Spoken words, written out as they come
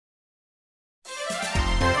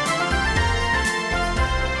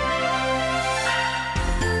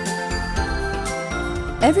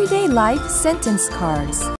Everyday life sentence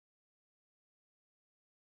cards.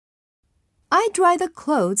 I dry the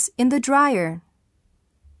clothes in the dryer.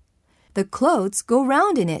 The clothes go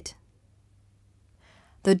round in it.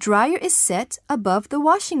 The dryer is set above the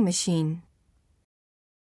washing machine.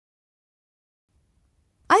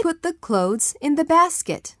 I put the clothes in the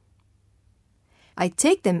basket. I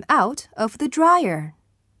take them out of the dryer.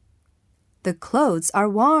 The clothes are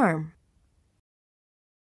warm.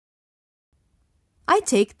 I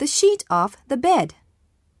take the sheet off the bed.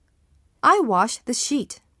 I wash the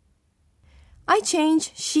sheet. I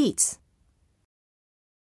change sheets.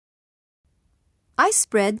 I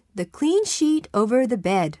spread the clean sheet over the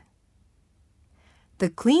bed. The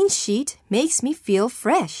clean sheet makes me feel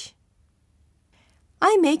fresh.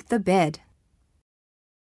 I make the bed.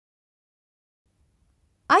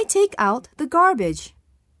 I take out the garbage.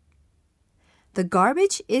 The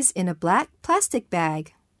garbage is in a black plastic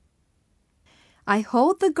bag. I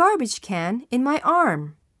hold the garbage can in my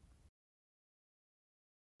arm.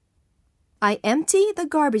 I empty the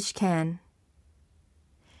garbage can.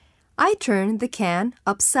 I turn the can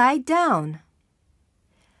upside down.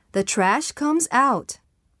 The trash comes out.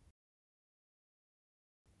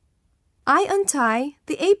 I untie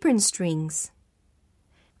the apron strings.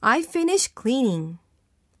 I finish cleaning.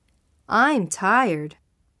 I'm tired.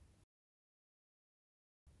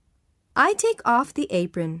 I take off the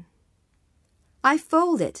apron. I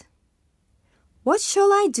fold it. What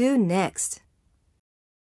shall I do next?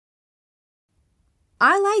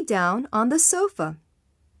 I lie down on the sofa.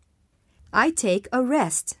 I take a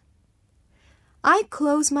rest. I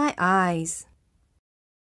close my eyes.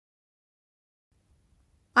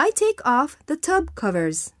 I take off the tub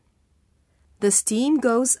covers. The steam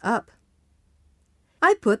goes up.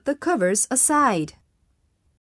 I put the covers aside.